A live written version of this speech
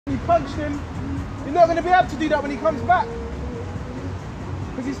punched him, you're not going to be able to do that when he comes back.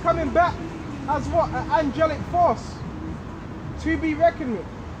 Because he's coming back as what? An angelic force to be reckoned with.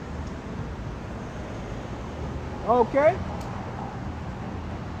 Okay?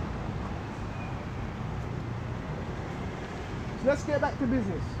 So let's get back to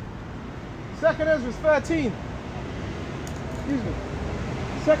business. 2nd Ezra 13. Excuse me.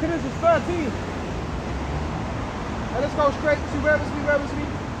 2nd Ezra 13. And let's go straight to where was we?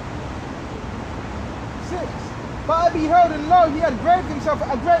 6. But I beheld, and lo, he had graved himself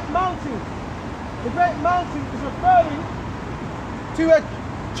a great mountain. The great mountain is referring to a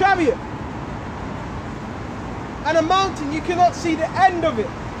chariot. And a mountain, you cannot see the end of it.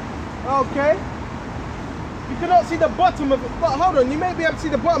 Okay? You cannot see the bottom of it. But hold on, you may be able to see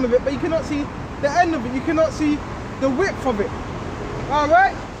the bottom of it, but you cannot see the end of it. You cannot see the width of it.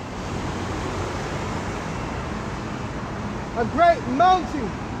 Alright? A great mountain.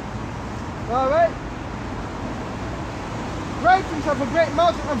 Alright? Graved himself a great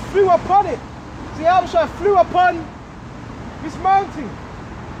mountain and flew upon it. See, Abishai flew upon this mountain,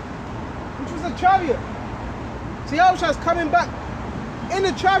 which was a chariot. See, Abishai's coming back in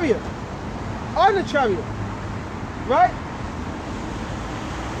a chariot, on a chariot, right?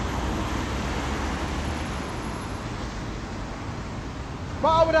 But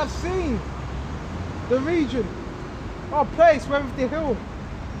I would have seen the region or place wherever the hill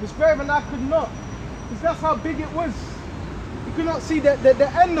was greater, and I could not, because that's how big it was. You could not see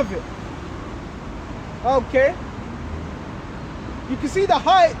the end of it. Okay? You can see the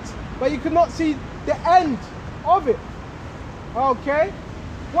height, but you could not see the end of it. Okay?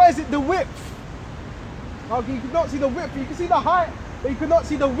 What is it? The width. Okay, you could not see the width. You can see the height, but you could not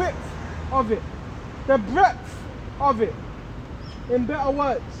see the width of it. The breadth of it. In better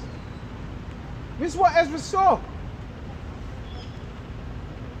words. This is what Ezra saw.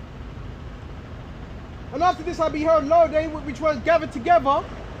 And after this I beheld, lo, they which were gathered together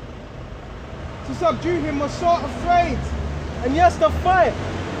to subdue him were sore afraid, and yes, to fight.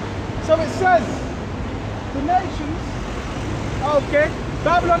 So it says, the nations, okay,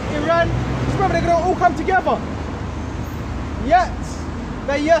 Babylon, Iran, just remember they're going to all come together. Yet,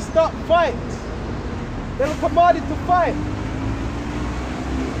 they yes not fight. They were commanded to fight.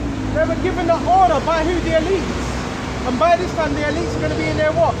 They were given the order by who? The elites. And by this time the elites are going to be in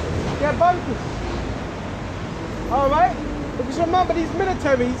their what? Their bunkers. Alright? Because remember, these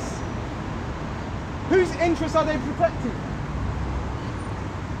militaries, whose interests are they protecting?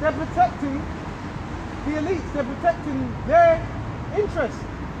 They're protecting the elites. They're protecting their interests.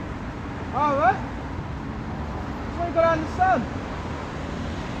 Alright? That's what you've got to understand.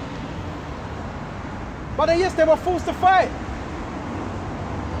 But yes, they were forced to fight.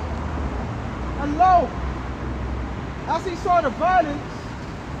 And lo, as he saw the violence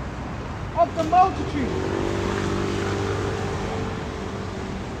of the multitude,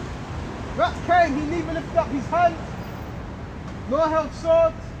 Rats came, he neither lifted up his hand, nor held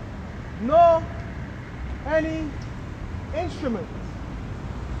sword, nor any instrument.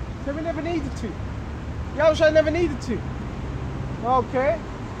 So we never needed to. Yahushua never needed to. Okay?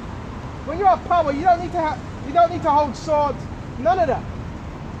 When you're at power, you don't need to hold sword, none of that.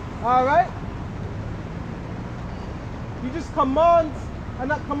 Alright? You just command,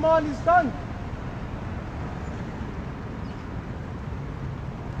 and that command is done.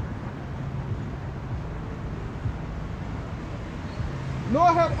 Nor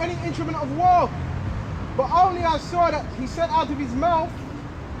held any instrument of war, but only I saw that he sent out of his mouth,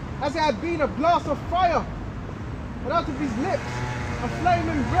 as it had been a blast of fire, and out of his lips a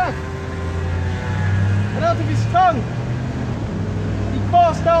flaming breath, and out of his tongue he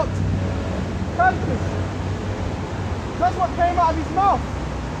cast out cankerous. That's what came out of his mouth.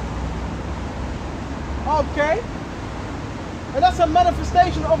 Okay? And that's a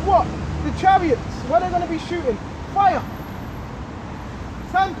manifestation of what? The chariots. What are they going to be shooting? Fire.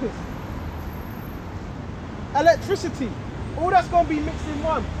 Tempest, electricity, all that's going to be mixed in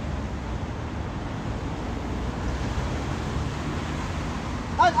one.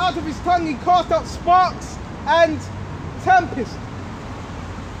 And out of his tongue he cast out sparks and tempest.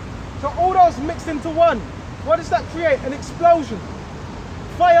 So all those mixed into one. What does that create? An explosion.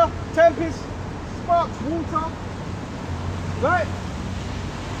 Fire, tempest, sparks, water. Right?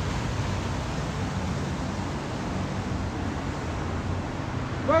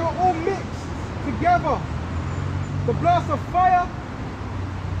 They were all mixed together. The blast of fire,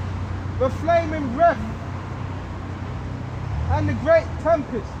 the flaming breath, and the great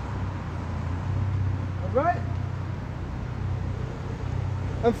tempest. Alright?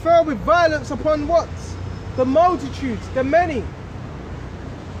 And fell with violence upon what? The multitudes, the many.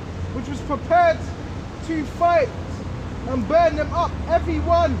 which was prepared to fight and burn them up, every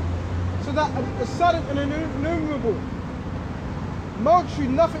one, so that a sudden and innumerable multitude,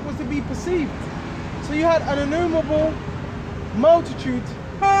 nothing was to be perceived. So you had an innumerable multitude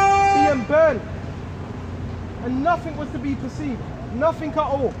being burned, and nothing was to be perceived, nothing at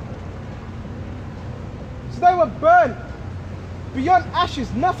all. So they were burned beyond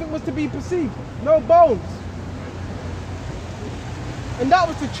ashes, nothing was to be perceived, no bones. And that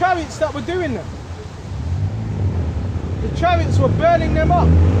was the chariots that were doing that. The chariots were burning them up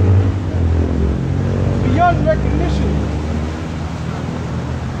beyond recognition.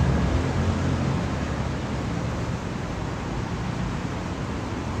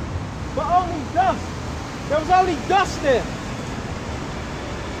 But only dust. There was only dust there.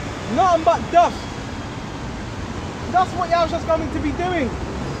 Nothing but dust. That's what Yahushua's going to be doing.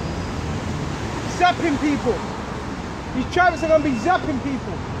 Zapping people. These chariots are going to be zapping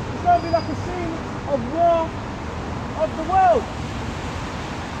people. It's going to be like a scene of war of the world.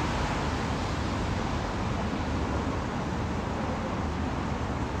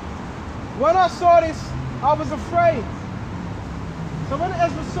 When I saw this, I was afraid. So when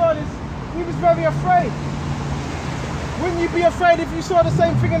Ezra saw this, he was very afraid. Wouldn't you be afraid if you saw the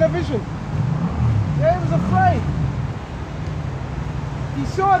same thing in a vision? Yeah, he was afraid. He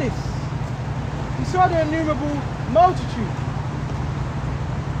saw this. He saw the innumerable multitude.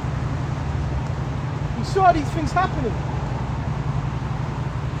 He saw these things happening.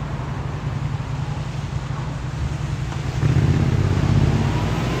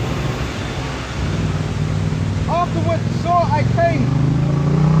 Afterwards saw I came,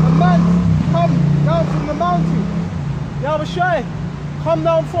 a man come down from the mountain. Yahushua, come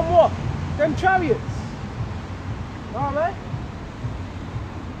down from what? Them chariots. Alright?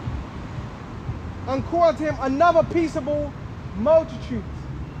 And called unto him another peaceable multitude,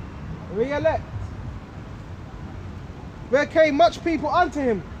 the elect. There came much people unto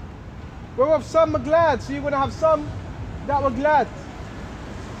him, whereof some were glad. So you're going to have some that were glad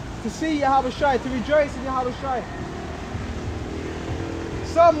to see Yahushua, to rejoice in Yahushua.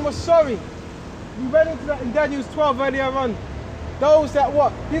 Some were sorry. We read into that in Daniel 12 earlier on. Those that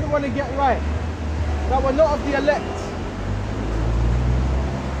what? Didn't want to get right. That were not of the elect.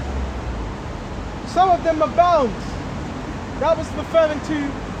 Some of them are bound. That was referring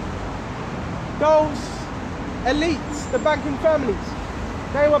to those elites, the banking families.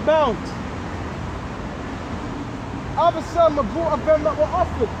 They were bound. Other some were brought of them that were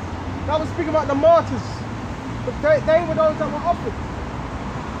offered. That was speaking about the martyrs. But they were those that were offered.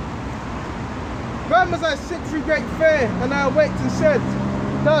 Then was I sick through great fear, and I awaked and said,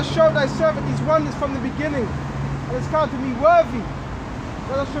 Thou hast showed thy servant these wonders from the beginning, and hast counted me worthy,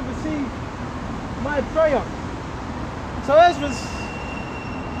 that I should receive my prayer. So Ezra,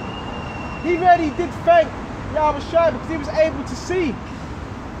 he really did thank Yahushua because he was able to see,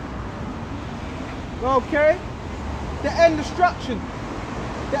 okay, the end destruction,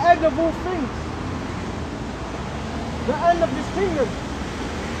 the end of all things, the end of his kingdom,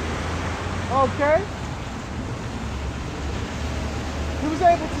 okay. He was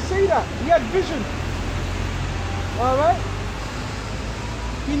able to see that. He had vision, all right.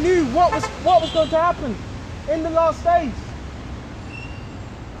 He knew what was going to happen in the last days.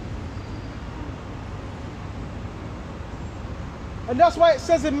 And that's why it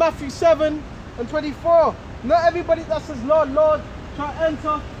says in Matthew 7:24, not everybody that says, Lord, Lord, shall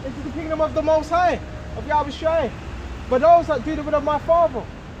enter into the kingdom of the Most High, of Yahushua, but those that do the will of my Father.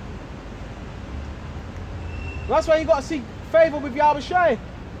 That's why you got to seek favor with Yahushua.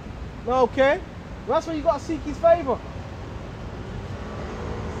 Okay? That's why you got to seek his favor.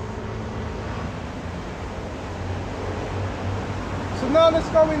 So now let's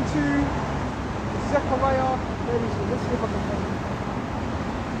go into Zechariah. Let's see if I can find it.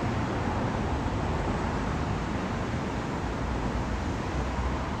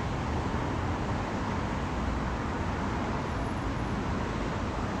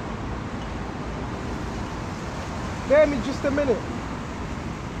 Bear me just a minute.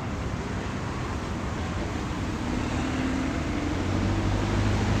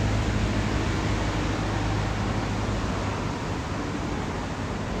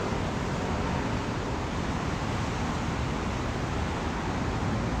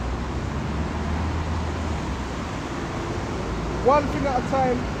 One thing at a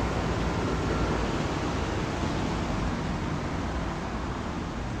time.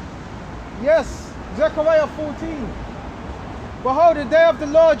 Yes, Zechariah 14. Behold, the day of the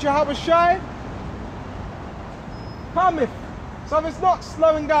Lord Yahushua cometh. So it's not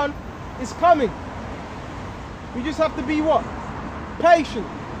slowing down, it's coming. We just have to be what? Patient.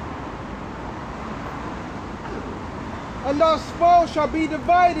 and our spoil shall be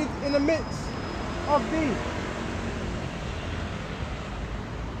divided in the midst of thee.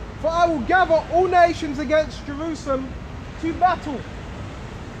 For I will gather all nations against Jerusalem to battle.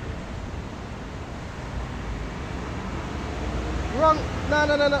 Wrong.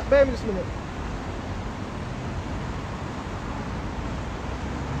 No. Bear me just a minute.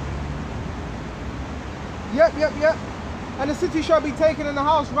 Yep. And the city shall be taken and the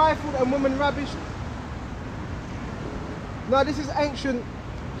house rifled and women ravished. Now this is ancient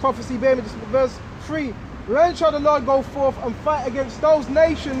prophecy. Bear me just verse 3. When shall the Lord go forth and fight against those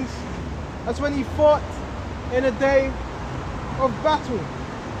nations as when he fought in a day of battle?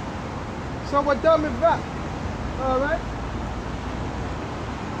 So we're done with that. Alright.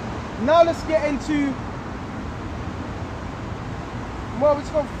 Now let's get into more. We're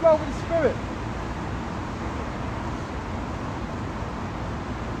just going to flow with the Spirit.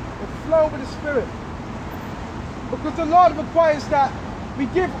 We'll flow with the Spirit. Because the Lord requires that we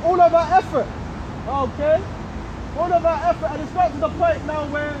give all of our effort. Okay? All of our effort. And it's got to the point now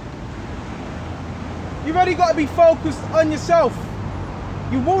where you've really got to be focused on yourself.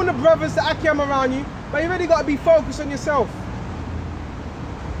 You warn the brothers that I come around you, but you really got to be focused on yourself.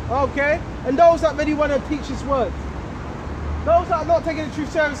 Okay? And those that really want to teach His word. Those that are not taking the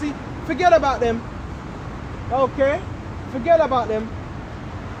truth seriously, forget about them. Okay? Forget about them.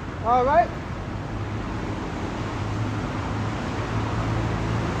 Alright?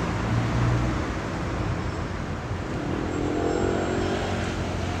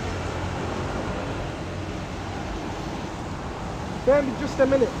 Bear me just a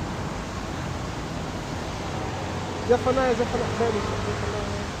minute. Zephaniah.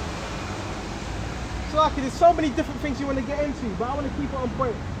 So like, there's so many different things you want to get into, but I want to keep it on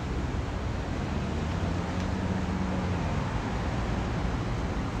point.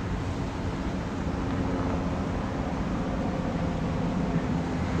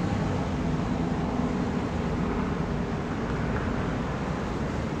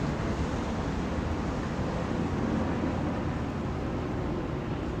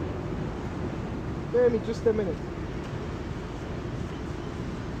 Bear me just a minute.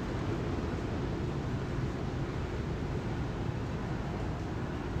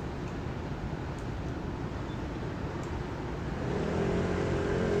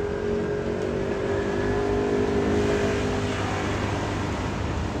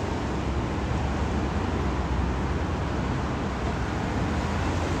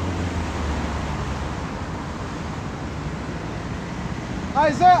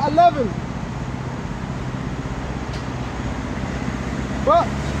 Isaiah 11. But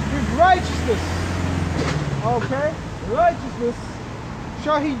with righteousness, okay, righteousness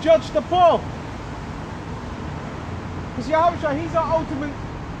shall he judge the poor. Because Yahweh, he's our ultimate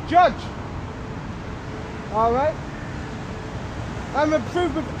judge. Alright? And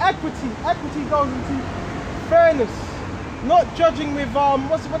reprove with equity. Equity goes into fairness. Not judging with,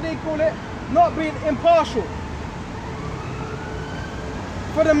 what do they call it? Not being impartial.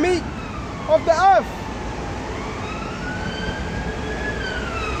 For the meek of the earth.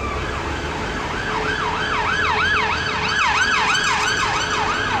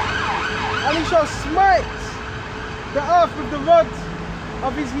 And he shall smite the earth with the rod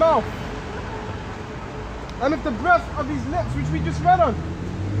of his mouth, and with the breath of his lips, which we just read on.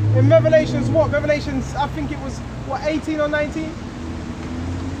 In Revelations, what? Revelations, I think it was, what, 18 or 19?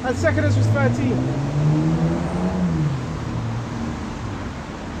 And Secondus was 13.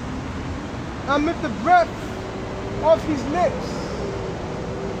 And with the breath of his lips,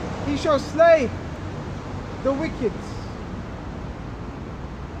 he shall slay the wicked.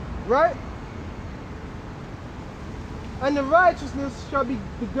 Right? And the righteousness shall be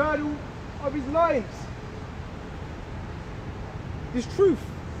the girdle of his loins. His truth.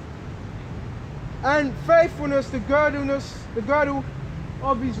 And faithfulness, the girdle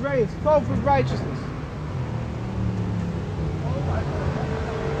of his reins, clothed with righteousness.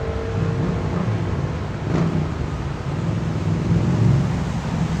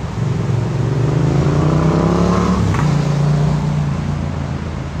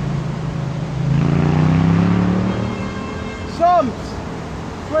 Psalms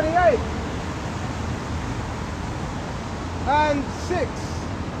 28 and 6.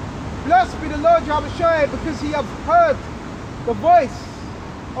 Blessed be the Lord Yahweh, because he hath heard the voice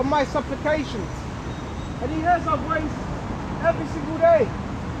of my supplications. And he hears our voice every single day.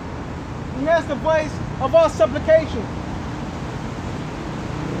 He hears the voice of our supplication.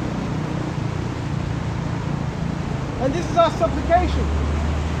 And this is our supplication.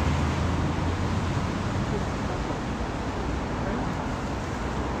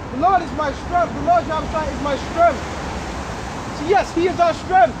 The Lord is my strength. The Lord Yahweh is my strength. So yes, he is our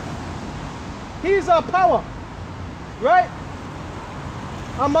strength. He is our power. Right?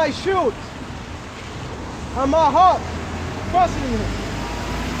 And my shield. And my heart. Trusting in him.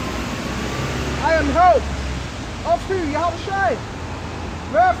 I am helped. Of who? Yahushua.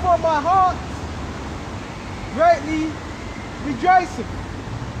 Wherefore my heart greatly rejoiceth.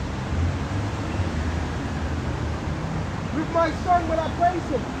 With my song when I praise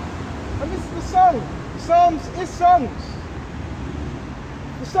him. And this is the song. Psalms is songs.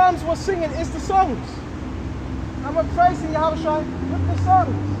 The Psalms we're singing is the songs. And we're praising Yahushua with the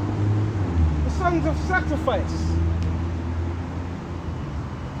songs. The songs of sacrifice.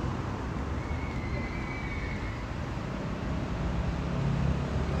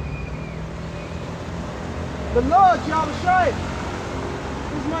 The Lord Yahushua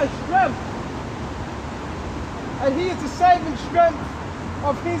is my strength. And he is the saving strength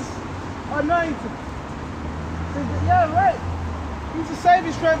of his anointed. So, yeah, right. He's the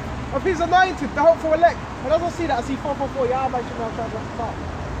saving strength of his anointed, the hopeful elect. And as I see that, I see 444. Yeah, I'm actually now trying to start.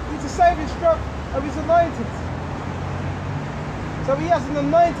 He's the saving strength of his anointed. So he has an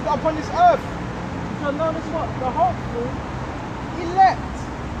anointed upon this earth, which are known as what? The hopeful elect,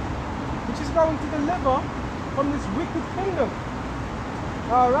 which is going to deliver from this wicked kingdom.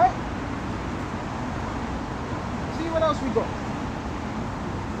 Alright? See what else we got.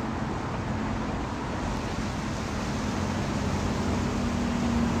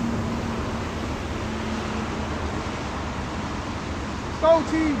 Let's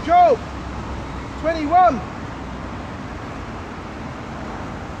go to Job 21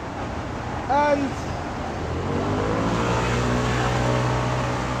 and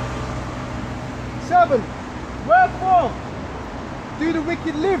 7. Wherefore do the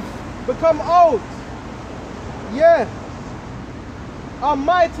wicked live, become old, yeah, are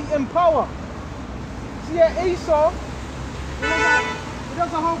mighty in power. See, yeah, Esau, he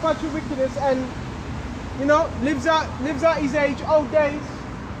does a whole bunch of wickedness and, you know, lives out his age, old days.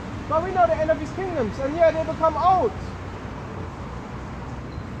 But we know the end of his kingdoms, and yeah, they become old.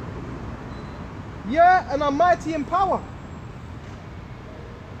 Yeah, and are mighty in power.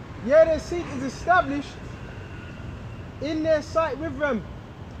 Yeah, their seat is established in their sight with them.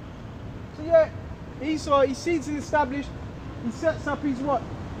 So yeah, Esau, his seat's established. He sets up his what?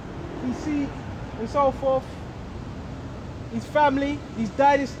 His seat and so forth. His family, his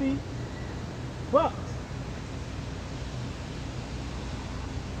dynasty. But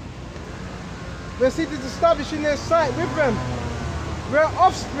their seat is established in their sight with them. Their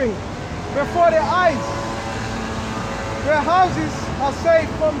offspring before their eyes. Their houses are safe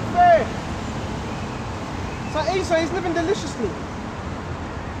from fear. So Esau, he's living deliciously.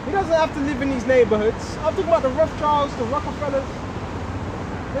 He doesn't have to live in these neighborhoods. I'm talking about the Rothschilds, the Rockefellers.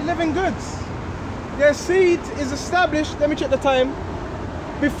 They're living good. Their seed is established, let me check the time,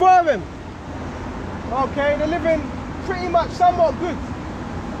 before him. Okay, they're living pretty much somewhat good.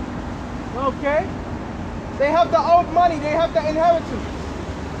 Okay? They have the old money, they have the inheritance.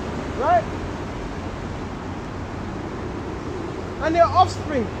 Right? And their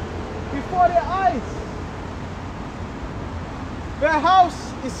offspring before their eyes. Their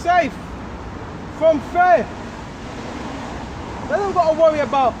house is safe from fear. They don't got to worry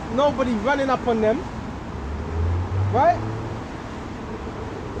about nobody running up on them. Right?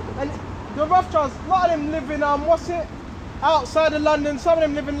 And the Rothschilds, a lot of them live in, outside of London. Some of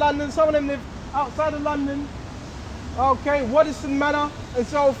them live in London, some of them live outside of London. Okay, Waddesdon Manor and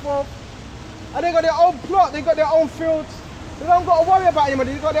so forth. And they got their own plot, they got their own fields. They don't got to worry about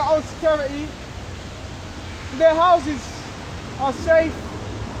anybody, they got their own security. Their houses are safe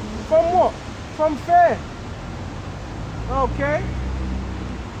from what? From fear. Okay?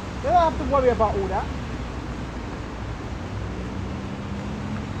 They don't have to worry about all that.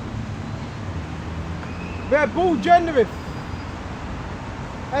 Their bull gendereth,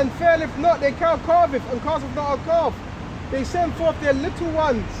 and faileth not, their cow calveth, and causeth not a calf. They send forth their little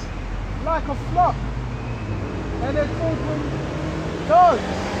ones like a flock, and their children dance.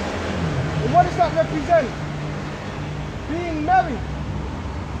 And what does that represent? Being merry,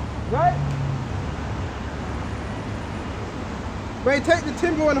 right? They take the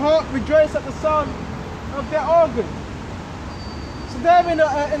timbrel and harp, rejoice at the sound of their organ. So they're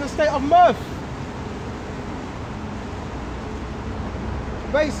in a state of mirth.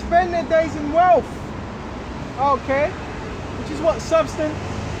 They spend their days in wealth, okay, which is what? Substance.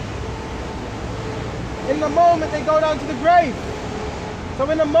 In the moment they go down to the grave. So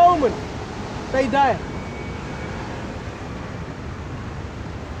in a moment they die.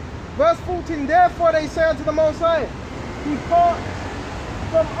 Verse 14, therefore they say unto the Most High, depart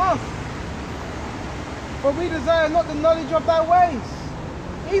from us, For we desire not the knowledge of thy ways.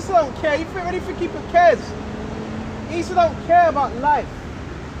 Esau don't care. You really think he cares? Esau don't care about life.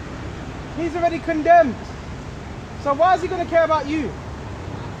 He's already condemned. So why is he going to care about you?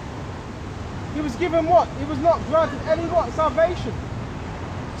 He was given what? He was not granted any what? Salvation.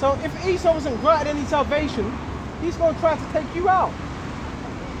 So if Esau wasn't granted any salvation, he's going to try to take you out.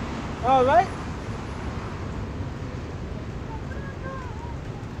 Alright?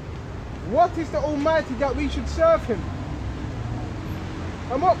 What is the Almighty that we should serve him?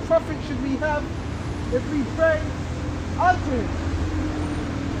 And what profit should we have if we pray unto him?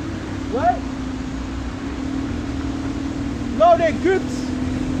 Right? No, their goods,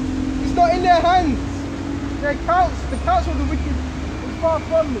 it's not in their hands. Their the counsel of the wicked is far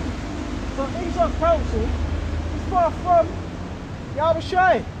from them. So Esau's counsel is far from Yahweh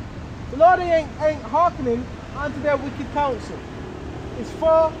Shai. The Lord ain't hearkening unto their wicked counsel. It's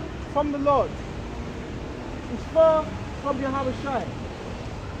far from the Lord. It's far from Yahweh Shai.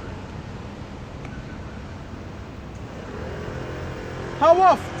 How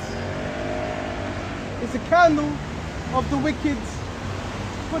oft is the candle of the wicked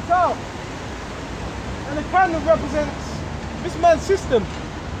put out? And the candle represents this man's system.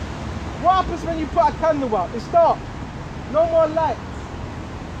 What happens when you put a candle out? It's dark. No more light.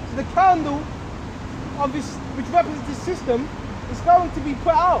 So the candle of this, which represents this system, is going to be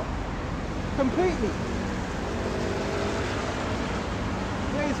put out completely.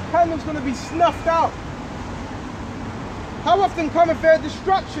 His candle's going to be snuffed out. How often cometh their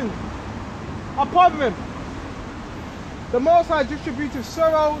destruction upon him? The Most High distributeth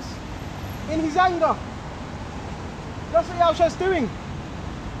sorrows in his anger. That's what Yahweh's doing.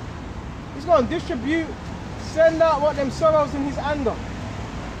 He's going to distribute, send out what them sorrows in his anger.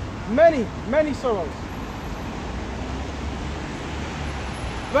 Many, many sorrows.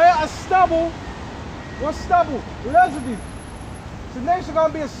 Where a stubble, what's stubble? Residue. So the nation's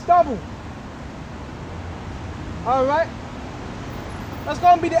going to be a stubble. Alright? That's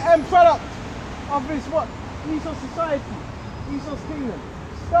going to be the end product of this what? Esau's society, Esau's kingdom.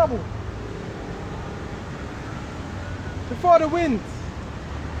 Stubble. Before the wind.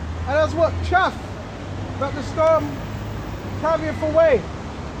 And that's what? Chaff that the storm carrieth away.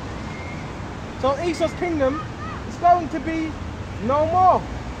 So Esau's kingdom is going to be no more.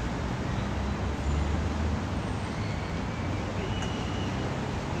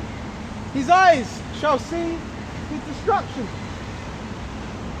 His eyes shall see his destruction.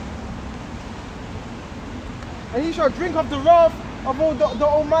 And he shall drink of the wrath of all the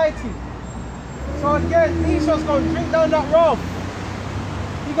Almighty. So again, Esau's going to drink down that wrath.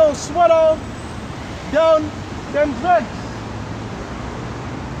 He's going to swallow down them dregs.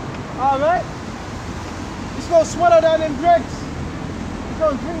 Alright? He's going to swallow down them dregs. He's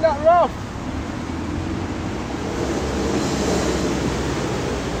going to drink that wrath.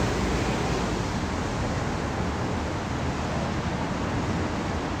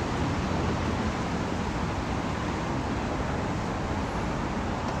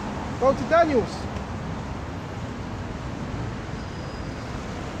 Go to Daniel's.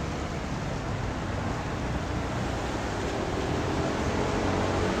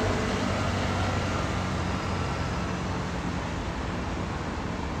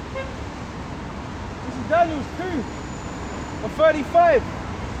 This is Daniel's 2:35.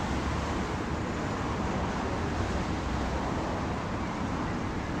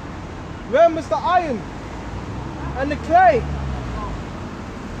 Realm is the iron and the clay,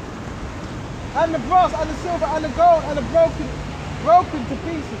 and the brass and the silver and the gold and the broken to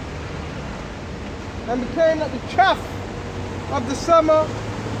pieces, and became like the chaff of the summer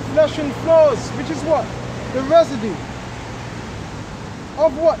threshing floors, which is what? The residue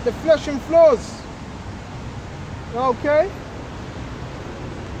of what? The threshing floors. Okay?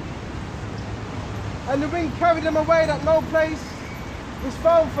 And the wind carried them away that no place was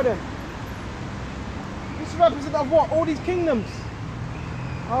found for them. This represents of what? All these kingdoms.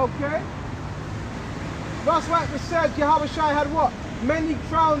 Okay? That's why it was said Yahweh Shai had what? Many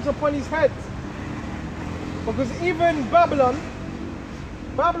crowns upon his head. Because even Babylon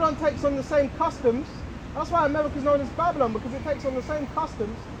takes on the same customs. That's why America is known as Babylon, because it takes on the same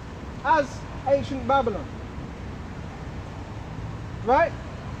customs as ancient Babylon. Right?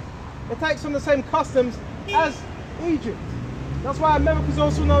 It takes on the same customs as Egypt. That's why America is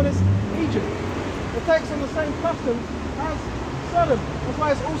also known as Egypt. It takes on the same customs as Sodom. That's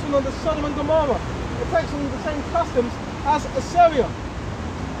why it's also known as Sodom and Gomorrah. It takes on the same customs as Assyria.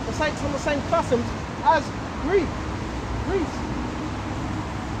 It takes on the same customs as Greece.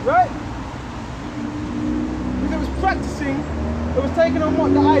 Right? Because it was practicing, it was taking on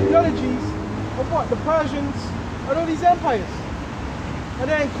what? The ideologies of what? The Persians and all these empires. And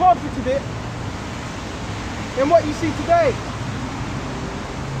they incorporated it in what you see today.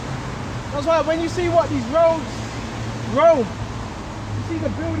 That's why when you see what these roads, Rome, you see the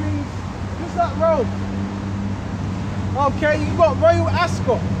buildings just like Rome. Okay, you've got Royal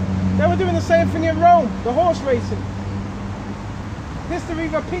Ascot. They were doing the same thing in Rome, the horse racing. History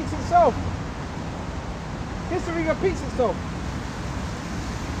repeats itself. History repeats itself.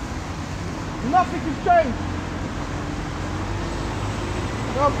 Nothing has changed.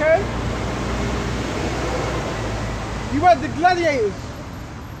 Okay? You had the gladiators.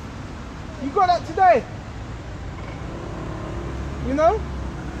 You got that today. You know?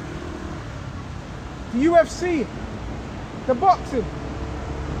 The UFC, the boxing.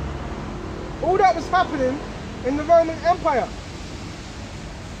 All that was happening in the Roman Empire.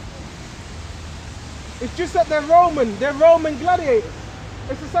 It's just that they're Roman gladiators.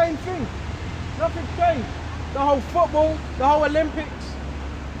 It's the same thing. Nothing's changed. The whole football, the whole Olympics.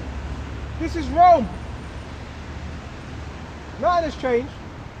 This is Rome. Nothing has changed.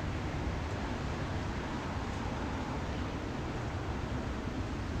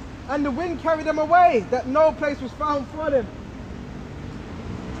 And the wind carried them away, that no place was found for them.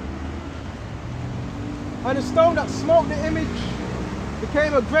 And the stone that smote the image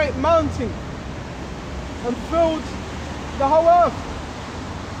became a great mountain and filled the whole earth,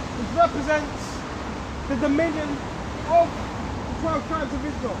 which represents the dominion of the 12 tribes of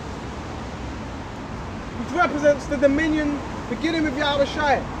Israel, which represents the dominion beginning with Yahweh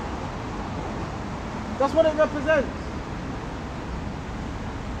Shai. That's what it represents.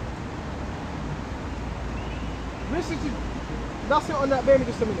 Listen to, that's it on that, baby,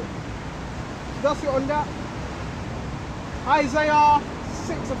 just a minute. That's it on that. Isaiah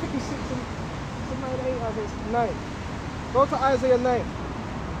 6, I think it's 6 and 9, 8, I think it's 9. Go to Isaiah 9.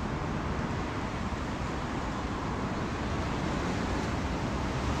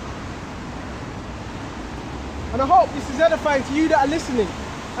 And I hope this is edifying to you that are listening.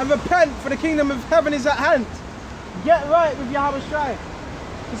 And repent, for the kingdom of heaven is at hand. Get right with Yahweh Shai,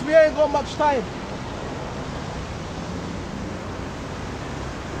 because we ain't got much time.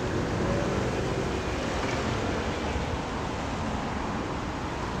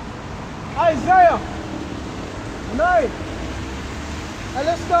 Isaiah 9. And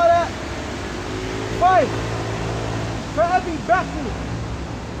let's start at 5. For every battle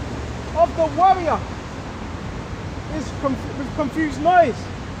of the warrior is with confused noise.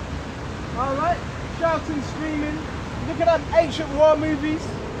 Alright? Shouting, screaming. Look at them ancient war movies.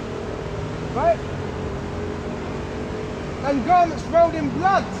 Right? And garments rolled in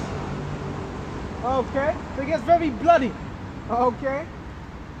blood. Okay? So it gets very bloody. Okay?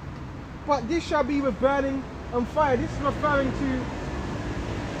 But this shall be with burning and fire. This is referring to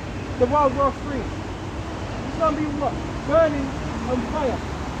the World War III. This is going to be what? Burning and fire.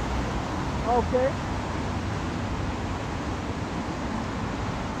 Okay?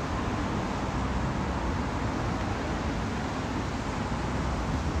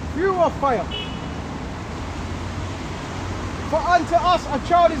 Fuel of fire. For unto us a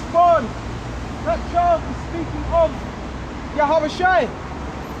child is born. That child is speaking of Yahweh Shai.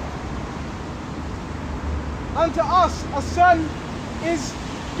 Unto us a son is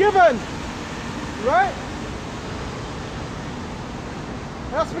given. Right?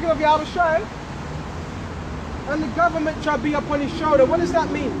 That's speaking of Yahweh Shai. And the government shall be upon his shoulder. What does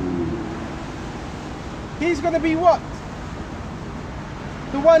that mean? He's going to be what?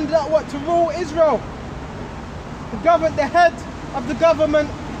 The one that what? To rule Israel. The head of the government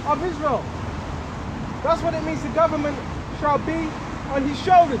of Israel. That's what it means. The government shall be on his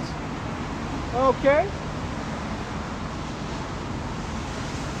shoulders. Okay?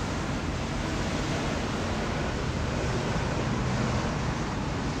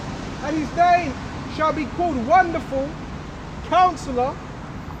 And his name shall be called Wonderful, Counselor,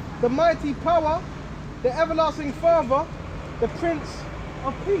 the Mighty Power, the Everlasting Father, the Prince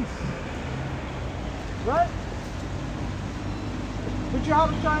of Peace. Right? Which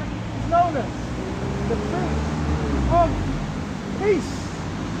Yahweh Shai is known as the Prince of Peace.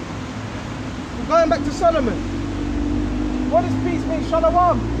 We're going back to Solomon. What does peace mean?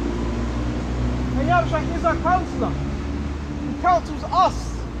 Shalom. And Yahweh Shai is our counselor. He counsels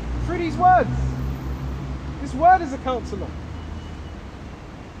us through these words. This word is a counselor.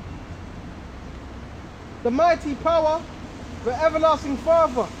 The mighty power, the everlasting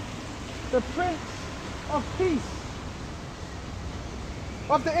Father, the Prince of Peace.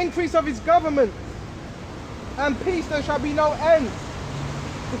 Of the increase of his government and peace there shall be no end.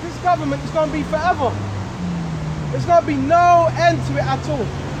 If this government is going to be forever. There's going to be no end to it at all.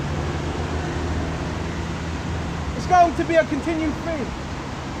 It's going to be a continued thing.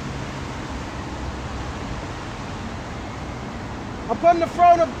 Upon the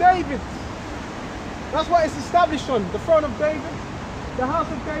throne of David. That's what it's established on. The throne of David. The house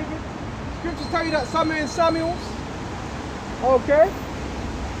of David. Scriptures tell you that somewhere in Samuel's. Okay.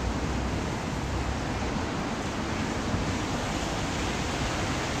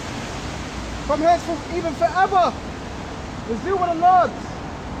 From henceforth, even forever, the zeal of the Lord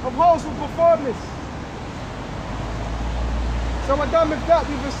of hosts will perform this. So we're done with that.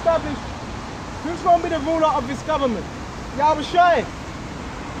 We've established who's going to be the ruler of this government. Yahushua,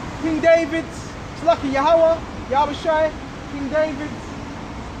 King David, it's lucky Yahweh, Yahushua, King David,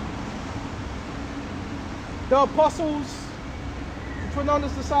 the apostles, which were known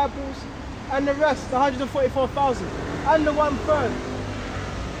as disciples, and the rest, the 144,000, and the 1/3.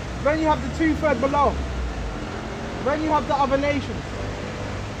 Then you have the 2/3 below. Then you have the other nations.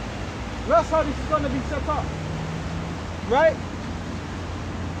 That's how this is going to be set up. Right?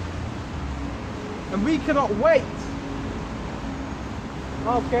 And we cannot wait.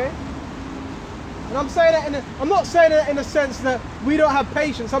 Okay? And I'm saying that I'm not saying it in a sense that we don't have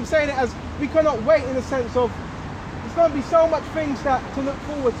patience. I'm saying it as we cannot wait in the sense of there's going to be so much things that to look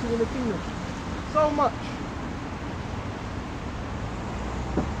forward to in the kingdom. So much.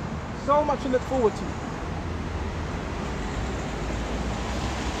 So much to look forward to.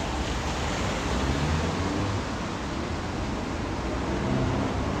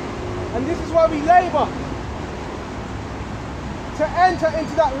 And this is why we labor to enter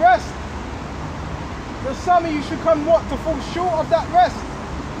into that rest. That some of you should come what? To fall short of that rest.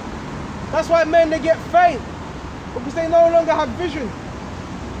 That's why men, they get faint. Because they no longer have vision.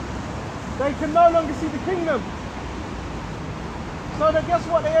 They can no longer see the kingdom. So then guess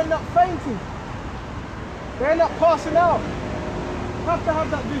what? They end up fainting. They end up passing out. You have to have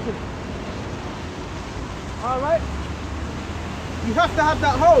that vision. Alright? You have to have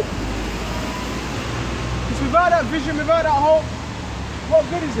that hope. Because without that vision, without that hope, what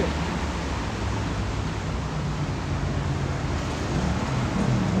good is it?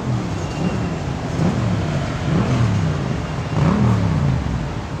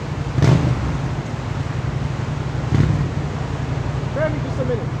 Bear me just a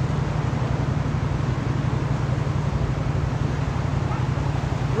minute.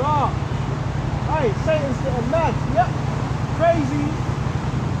 Raw. Hey, Satan's getting mad. Yep. Crazy.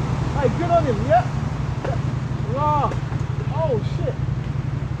 Hey, good on him. Yep. Raw. Oh shit.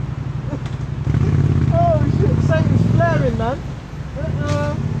 Oh shit. Satan's flaring, man.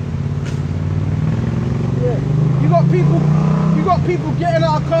 Yeah. You got people getting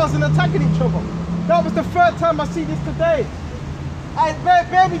out of cars and attacking each other. That was the third time I see this today. Hey,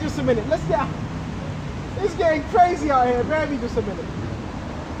 bear me just a minute. It's getting crazy out here. Bear me just a minute.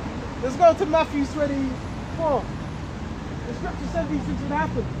 Let's go to Matthew 24. The scripture said these things would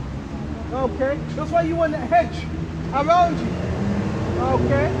happen. Okay? That's why you want that hedge around you.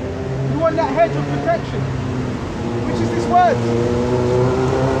 Okay? You want that hedge of protection. Which is this word.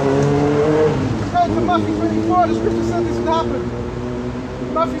 Let's go to Matthew 24. The scripture said this would happen.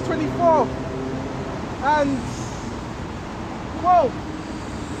 Matthew 24. And 12.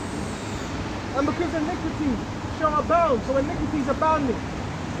 And because iniquity shall abound. So iniquity is abounding.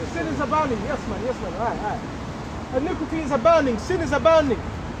 Sin is abounding. Yes, man. Yes, man. All right. Iniquity is abounding. Sin is abounding.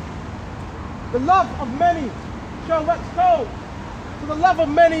 The love of many shall wax cold. So the love of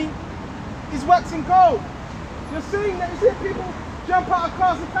many is waxing cold. You're seeing that. You see people jump out of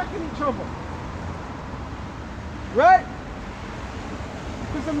cars attacking each other. Right?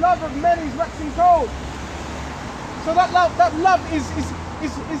 Because the love of many is waxing cold. So that love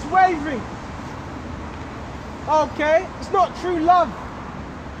is wavering. Okay? It's not true love.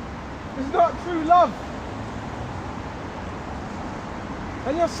 It's not true love.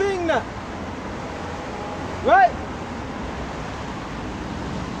 And you're seeing that. Right?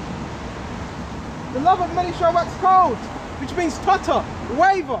 The love of many shall wax cold, which means totter,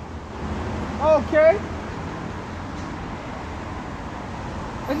 waver. Okay?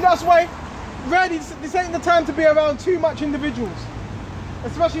 And that's why, really, this ain't the time to be around too much individuals.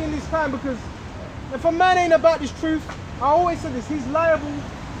 Especially in this time, because if a man ain't about this truth, I always say this, he's liable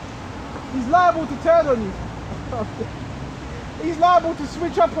to turn on you. He's liable to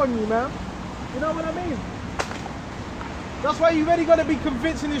switch up on you, man. You know what I mean? That's why you really got to be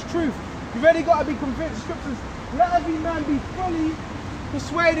convinced in this truth. You really got to be convinced. Scriptures, let every man be fully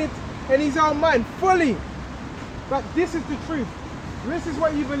persuaded in his own mind. Fully. But this is the truth. This is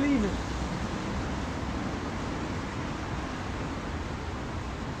what you believe in.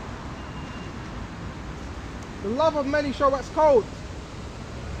 The love of many shall wax cold.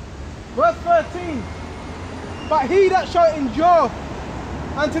 Verse 13. but he that shall endure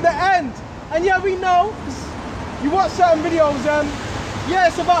unto the end. And yeah, we know, 'cause you watch certain videos, yeah,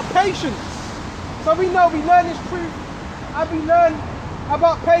 it's about patience. So we know, we learn this truth, and we learn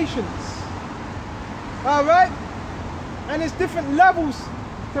about patience. All right? And there's different levels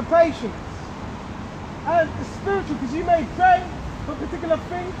to patience. And it's spiritual, because you may pray for particular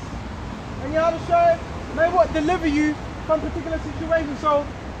things, and Yahushua may what deliver you from particular situations. So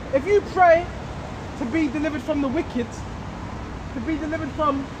if you pray to be delivered from the wicked, to be delivered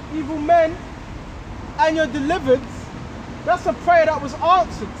from evil men, and you're delivered, that's a prayer that was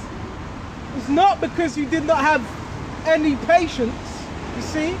answered. It's not because you did not have any patience, you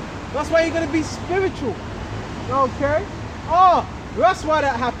see? That's why you're going to be spiritual, okay? Oh, that's why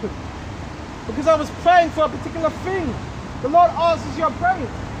that happened. Because I was praying for a particular thing. The Lord answers your prayer.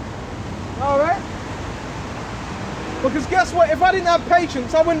 All right? Because guess what? If I didn't have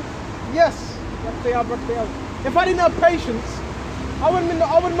patience, I wouldn't, yes, if I didn't have patience, I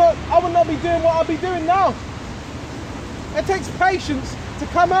would not be doing what I'll be doing now. It takes patience to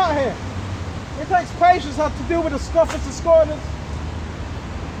come out here. It takes patience to deal with the scoffers, the scorners.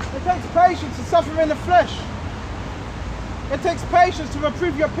 It takes patience to suffer in the flesh. It takes patience to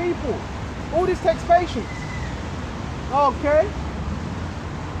reprove your people. All this takes patience. Okay?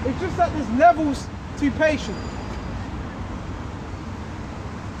 It's just that there's levels to patience.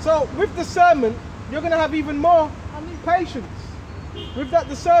 So with discernment, you're going to have even more patience with that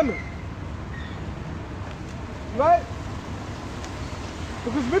discernment. Right?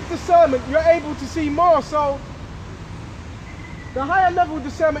 Because with discernment, you're able to see more. So the higher level of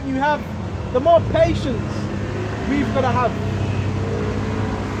discernment you have, the more patience we've got to have.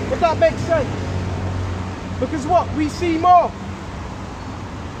 If that makes sense. Because what? We see more.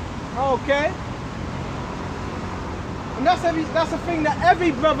 Okay? And that's a thing that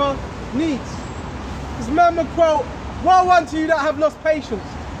every brother needs. Because man will quote, woe unto you that have lost patience.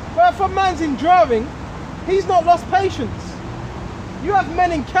 But if a man's enduring, he's not lost patience. You have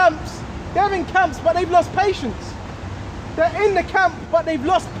men in camps, they're in camps but they've lost patience. They're in the camp but they've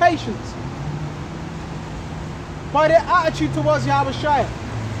lost patience. By their attitude towards Yahushua.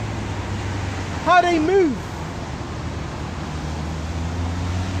 How they move.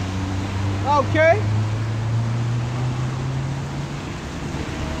 Okay?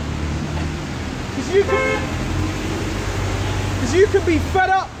 Because you can be fed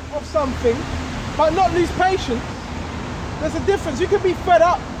up of something but not lose patience. There's a difference. You can be fed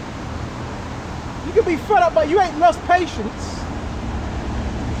up. You can be fed up but you ain't lost patience.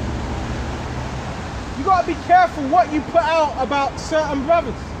 You got to be careful what you put out about certain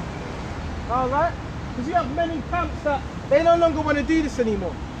brothers. Alright? Because you have many camps that they no longer want to do this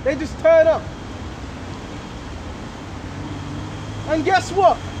anymore. They just turn up. And guess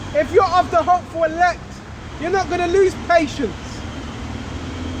what? If you're of the hopeful elect, you're not going to lose patience.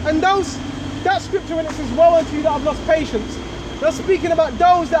 And that scripture when it says, woe unto you that have lost patience, that's speaking about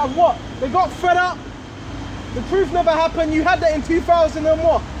those that have what? They got fed up. The truth never happened. You had that in 2000 and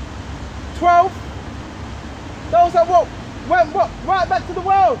what? 12? Those that what? Went what? Right back to the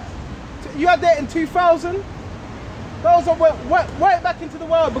world. You had that in 2000. Those that went right back into the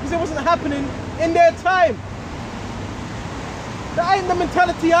world because it wasn't happening in their time. That ain't the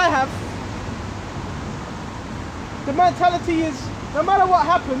mentality I have. The mentality is, no matter what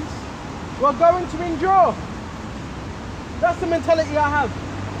happens, we're going to endure. That's the mentality I have.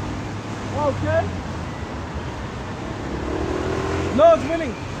 Okay? Lord's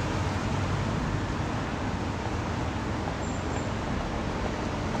willing.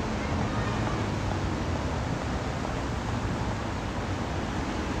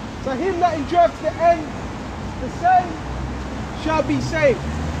 So him that endureth to the end, the same shall be saved.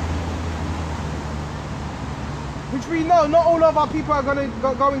 Which we know, not all of our people are going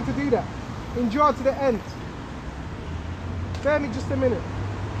to do that. Endure to the end. Bear me just a minute.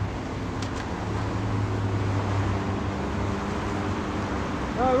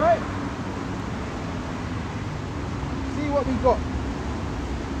 Alright. See what we got.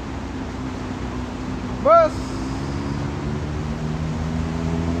 Verse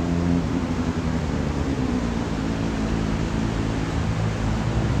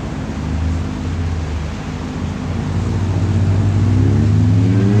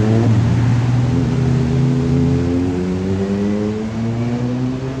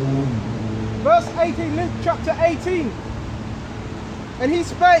 18, Luke chapter 18. And he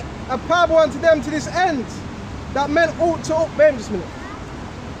spake a parable unto them to this end, that men ought to, wait just a minute,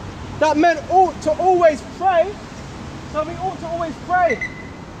 that men ought to always pray. So we ought to always pray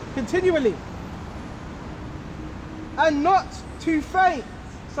continually and not to faint.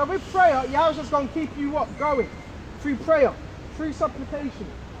 So with prayer, Yahweh's going to keep you what? Going. Through prayer, through supplication.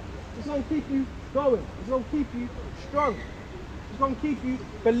 It's going to keep you going. It's going to keep you strong. It's going to keep you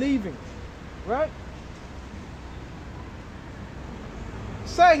believing. Right?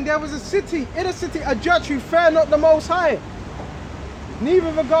 Saying there was a city, in a city, a judge who feared not the Most High,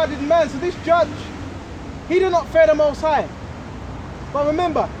 neither regarded man. So this judge, he did not fear the Most High. But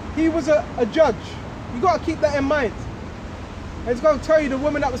remember, he was a judge. You got to keep that in mind. And it's going to tell you the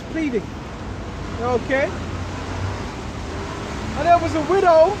woman that was pleading. Okay? And there was a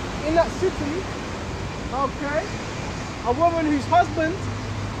widow in that city. Okay? A woman whose husband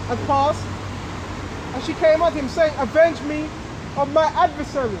had passed. And she came at him saying, avenge me of my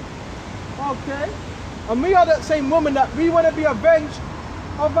adversary. Okay? And we are that same woman that we want to be avenged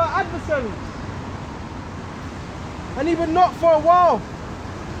of our adversaries. And he would not for a while.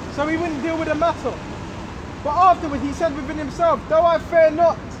 So he wouldn't deal with the matter. But afterward he said within himself, though I fear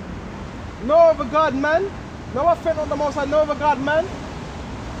not, nor of a God man, no I fear not the Most High, nor of a God man,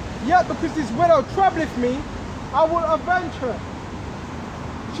 yet because this widow troubleth me, I will avenge her.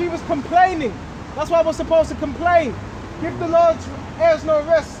 She was complaining. That's why we're supposed to complain. Give the Lord's heirs no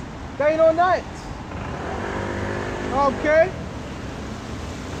rest, day nor night. Okay?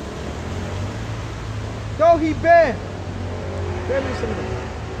 Though he bear me something.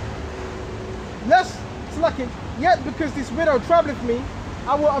 Lest, it's lucky, yet because this widow troubleth me,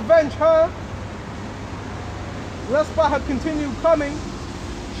 I will avenge her, lest by her continued coming,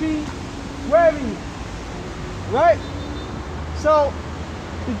 she weary me. Right? So,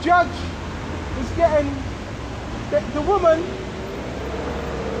 the judge was getting, the woman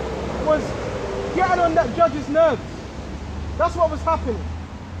was getting on that judge's nerves. That's what was happening.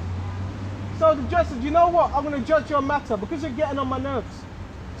 So the judge said, you know what, I'm going to judge your matter because you're getting on my nerves.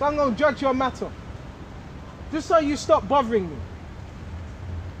 So I'm going to judge your matter. Just so you stop bothering me.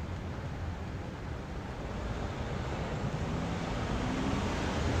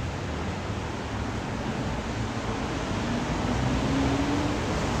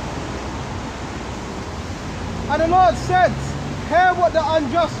 And the Lord said, hear what the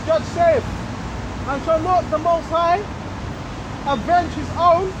unjust judge saith, and shall not the Most High avenge his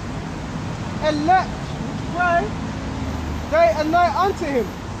own elect which cry day and night unto him,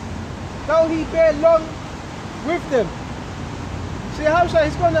 though he bear long with them. See how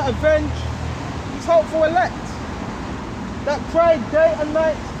he's going to avenge his hopeful elect that cry day and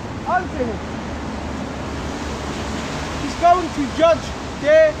night unto him. He's going to judge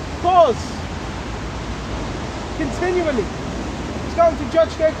their cause continually. He's going to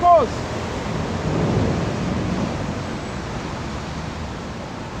judge their cause.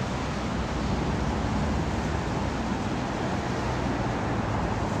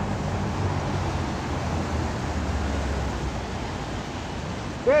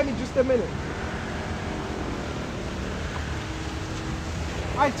 Bear me just a minute.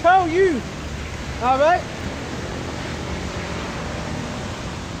 I tell you, all right?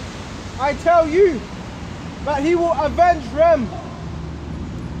 I tell you that he will avenge them,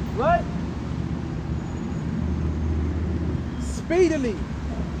 right? Speedily.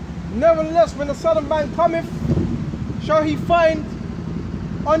 Nevertheless, when the Son of Man cometh, shall he find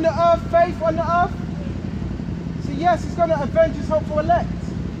on the earth faith on the earth? See, yes, he's going to avenge his hopeful elect.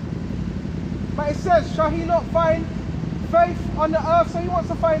 But it says, shall he not find faith on the earth? So he wants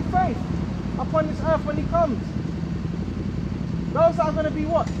to find faith upon this earth when he comes. Those that are going to be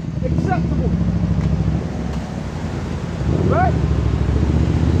what? Acceptable. Right?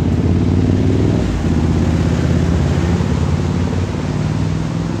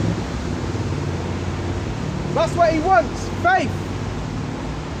 That's what he wants, faith.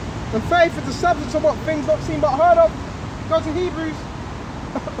 And faith is the substance of what things not seen but heard of. Go to Hebrews.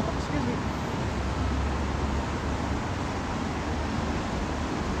 Excuse me.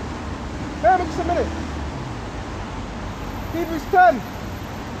 Bear with me just a minute. Hebrews 10.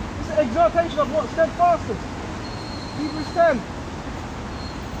 This is an exhortation of what? Steadfastness. Hebrews 10.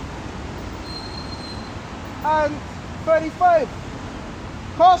 And 35.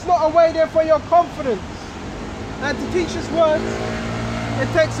 Cast not away therefore your confidence. And to teach his words,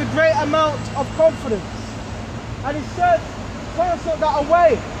 it takes a great amount of confidence. And he said, cast not that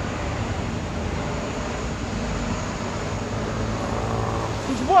away.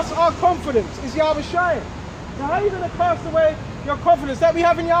 Because what's our confidence? Is Yahweh Shai. So how are you going to cast away your confidence that we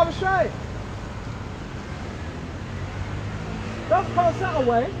have in Yahweh Shai? Don't cast that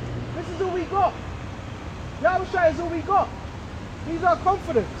away. This is all we got. Yahweh Shai is all we got. He's our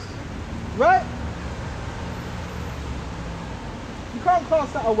confidence. Right? You can't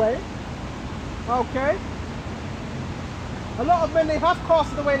cast that away. Okay? A lot of men, they have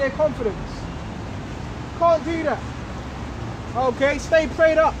casted away their confidence. Can't do that. Okay, stay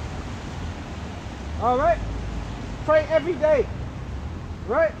prayed up. Alright? Pray every day.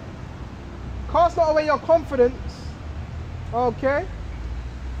 Right? Cast not away your confidence. Okay?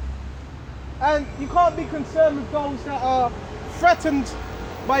 And you can't be concerned with those that are threatened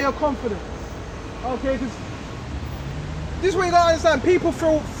by your confidence. Okay, because this is what you gotta understand. People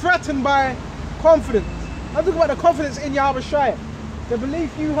feel threatened by confidence. I'm talking about the confidence in Yahweh Shai. The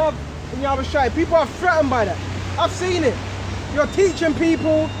belief you have in Yahweh Shai. People are threatened by that. I've seen it. You're teaching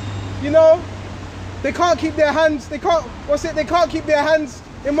people, you know, they can't keep their hands, they can't keep their hands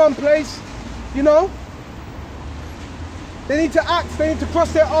in one place, you know. They need to act, they need to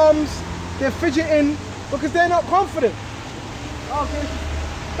cross their arms, they're fidgeting because they're not confident. Okay?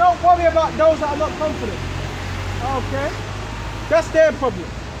 Don't worry about those that are not confident. Okay? That's their problem.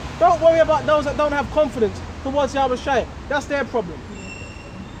 Don't worry about those that don't have confidence towards Yahweh Shai. That's their problem.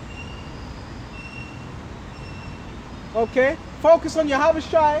 Okay? Focus on Yahweh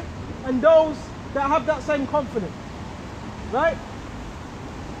Shai and those that have that same confidence. Right?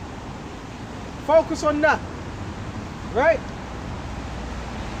 Focus on that. Right?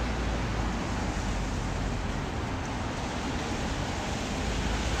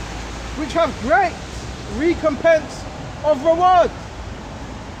 Which have great recompense of reward.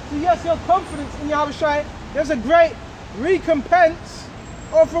 So yes, your confidence in Yahweh Shai, there's a great recompense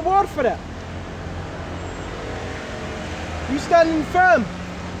of reward for that. You standing firm.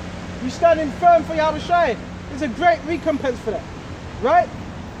 You standing firm for Yahweh Shai. There's a great recompense for that. Right?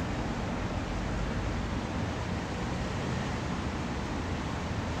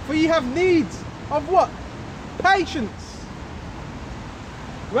 For you have needs of what? Patience.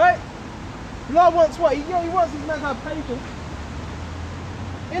 Right? The Lord wants what? He wants his man to have patience.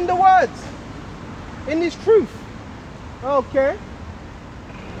 In the words. In this truth. Okay.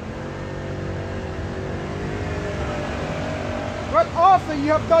 But after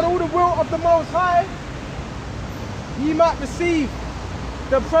you have done all the will of the Most High, ye might receive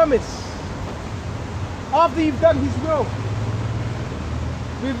the promise. After you've done his will,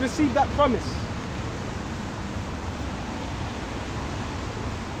 we've received that promise.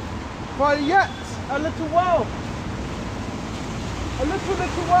 For yet a little while, a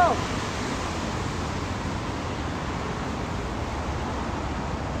little while,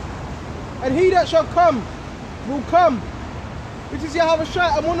 and he that shall come will come, which is Yahweh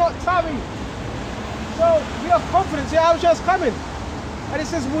Shai, and will not tarry. So we have confidence Yahweh Shai is coming, and it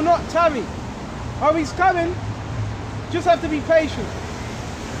says will not tarry. Oh, he's coming, just have to be patient.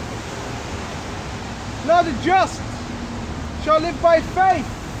 Now the just shall live by faith.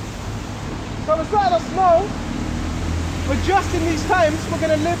 So it's letting us know we're just in these times, we're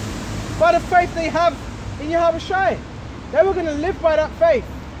going to live by the faith they have in Yahweh Shai. Then we're going to live by that faith.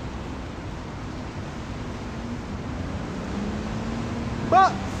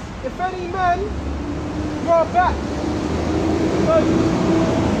 But if any man draw back, so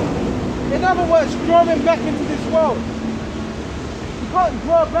in other words, drawing back into this world, you can't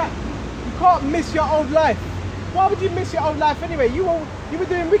draw back. You can't miss your old life. Why would you miss your old life anyway? You were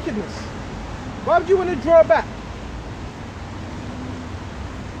doing wickedness. Why would you want to draw back?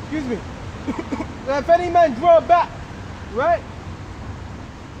 Excuse me. If any man draw back, right?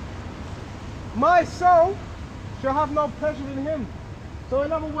 My soul shall have no pleasure in him. So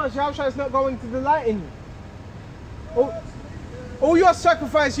in other words, Yahweh is not going to delight in you. All your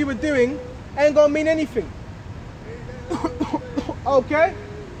sacrifice you were doing ain't going to mean anything. Okay?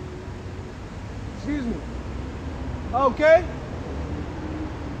 Excuse me. Okay?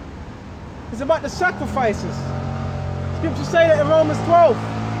 It's about the sacrifices. Scriptures say that in Romans 12.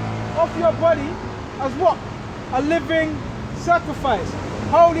 Offer your body as what? A living sacrifice.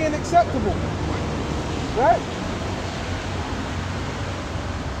 Holy and acceptable. Right?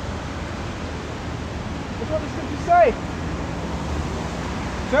 That's what the scriptures say.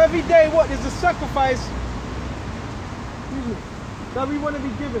 So every day, what? There's a sacrifice that we want to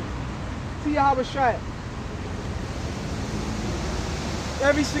be given to Yahweh Shai.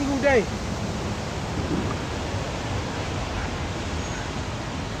 Every single day.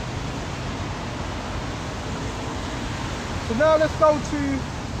 So now let's go to,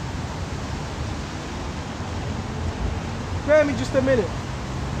 bear me just a minute.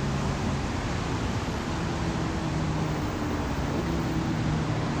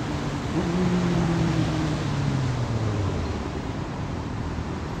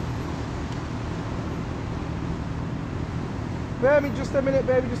 Bear me just a minute,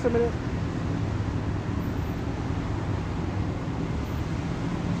 baby, just a minute.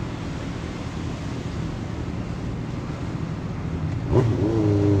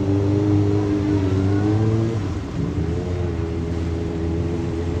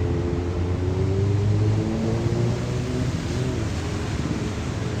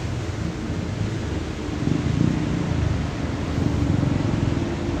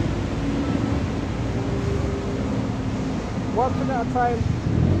 one thing at a time.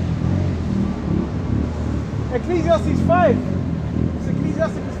 Ecclesiastes 5. It's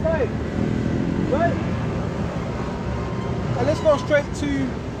Ecclesiastes 5. Right? And let's go straight to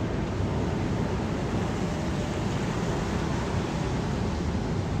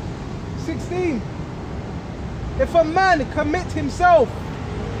if a man commit himself,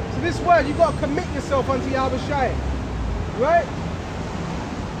 so this word, you got to commit yourself unto Yahushua, right?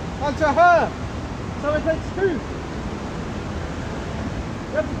 Unto her. So it takes two.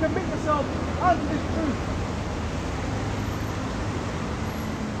 You have to commit yourself unto this truth.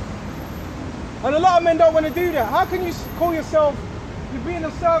 And a lot of men don't want to do that. How can you call yourself, you're being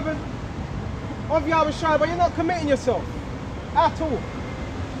a servant of Yahushua, but you're not committing yourself at all?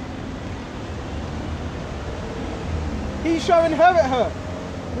 He shall inherit her,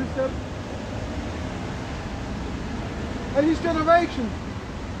 wisdom, and his generation.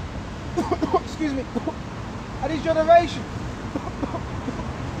 Excuse me. And his generation.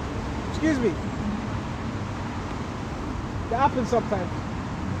 Excuse me. That happens sometimes.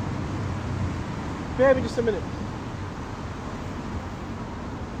 Bear me just a minute.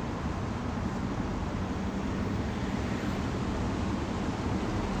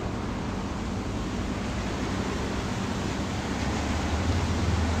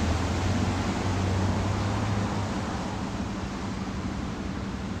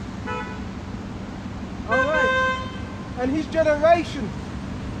 And his generation,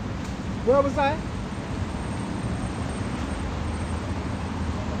 where was I?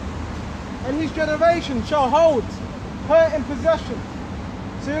 And his generation shall hold her in possession.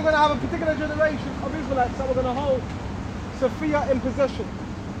 So you're going to have a particular generation of Israelites that we're going to hold Sophia in possession.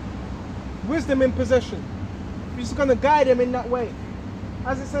 Wisdom in possession. You're just going to guide them in that way.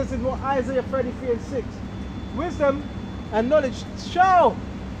 As it says in Isaiah 33 and 6. Wisdom and knowledge shall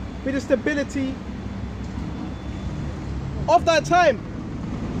be the stability of that time.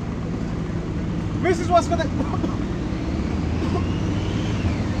 This is what's gonna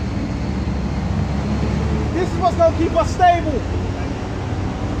this is what's gonna keep us stable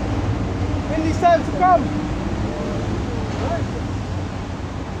in these times to come. Right?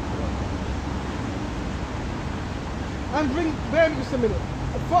 And bear with me just a minute.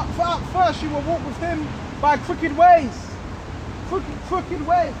 For at first you will walk with him by crooked ways. Crooked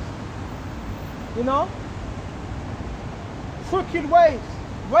ways. You know? Crooked ways.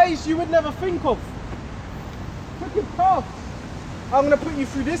 Ways you would never think of. Crooked paths. I'm going to put you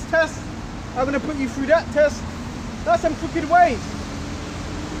through this test. I'm going to put you through that test. That's some crooked ways.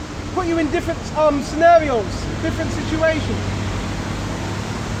 Put you in different scenarios, different situations.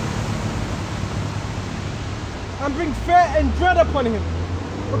 And bring fear and dread upon him.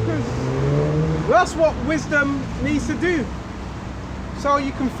 Because that's what wisdom needs to do. So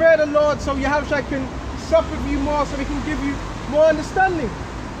you can fear the Lord, so Yahushua can sup with you more, so he can give you more understanding.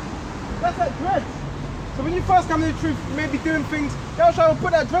 That's that dread. So when you first come to the truth, you may be doing things, Yahushua will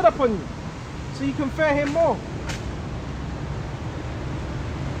put that dread upon you, so you can fear him more.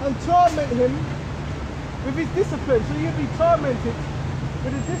 And torment him with his discipline. So you'll be tormented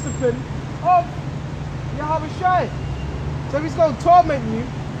with the discipline of Yahushua. So he's going to torment you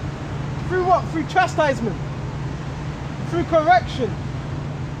through what? Through chastisement, through correction,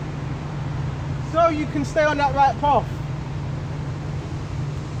 so you can stay on that right path.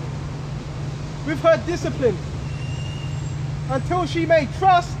 With her discipline, until she may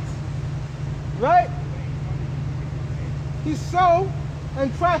trust, right, his soul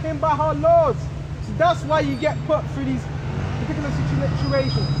and try him by her laws. So that's why you get put through these particular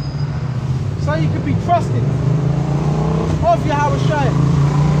situations, so you can be trusted of Yahushua.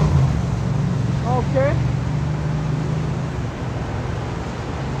 Okay?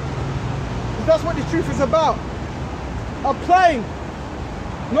 That's what the truth is about. Applying,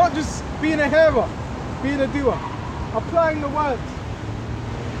 not just being a hearer, being a doer. Applying the words.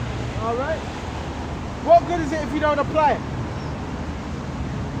 Alright? What good is it if you don't apply it?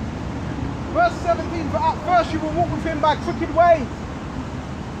 Verse 17, for at first you will walk with him by crooked ways.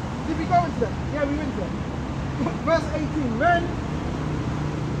 Did we go into that? Yeah, we went into that. Verse 18, then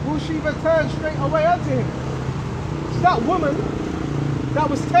will she return straight away unto him. So that woman that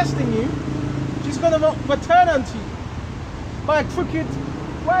was testing you, she's going to return unto you by a crooked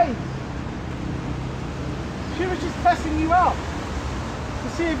way. She was just testing you out to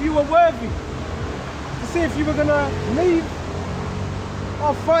see if you were worthy, to see if you were going to leave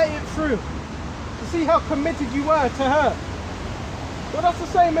or fight it through, to see how committed you were to her. Well, that's the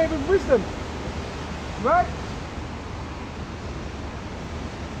same way with wisdom, right?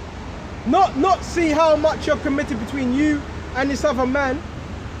 Not see how much you're committed between you and this other man,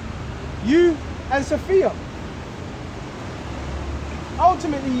 you and Sophia.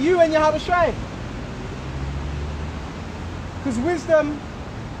 ultimately you and Yahweh Shai. Because wisdom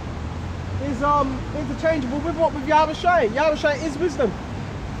is interchangeable with what? With Yahweh Shai. Yahweh Shai is wisdom.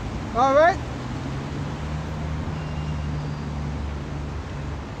 Alright?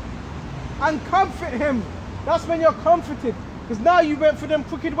 And comfort him. That's when you're comforted. Because now you went through them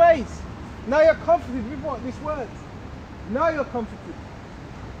crooked ways. Now you're comforted with what? This word. Now you're comforted.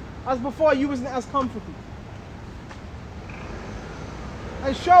 As before, you wasn't as comforted.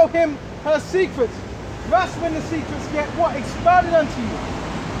 And show him her secrets. That's when the secrets get what? Expounded unto you.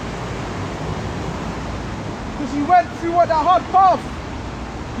 Because you went through what? That hard path.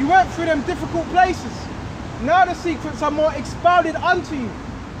 You went through them difficult places. Now the secrets are more expounded unto you.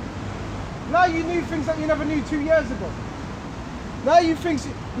 Now you knew things that you never knew 2 years ago. Now you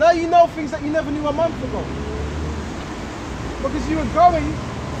know things that you never knew a month ago. Because you were going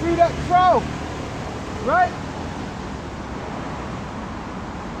through that trial. Right?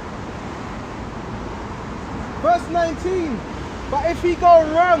 Verse 19. But if he go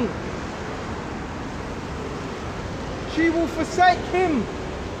wrong, she will forsake him.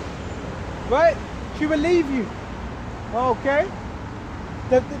 Right? She will leave you. Okay?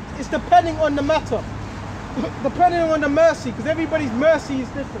 It's depending on the matter. Depending on the mercy, because everybody's mercy is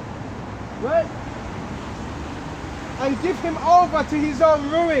different. Right? And give him over to his own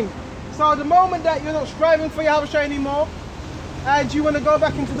ruin. So the moment that you're not striving for Yahweh Shai anymore, and you want to go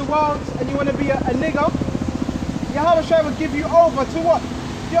back into the world, and you want to be a nigger, Yahweh Shai will give you over to what?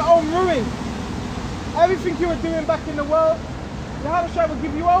 Your own ruin. Everything you were doing back in the world, Yahweh Shai will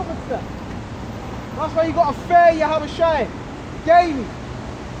give you over to that. That's why you got to fear Yahweh Shai daily.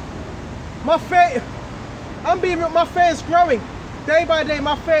 My fear, my fear is growing. Day by day,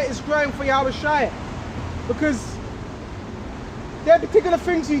 my fear is growing for Yahweh Shai. Because there are particular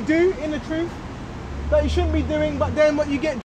things you do in the truth that you shouldn't be doing, but then what you get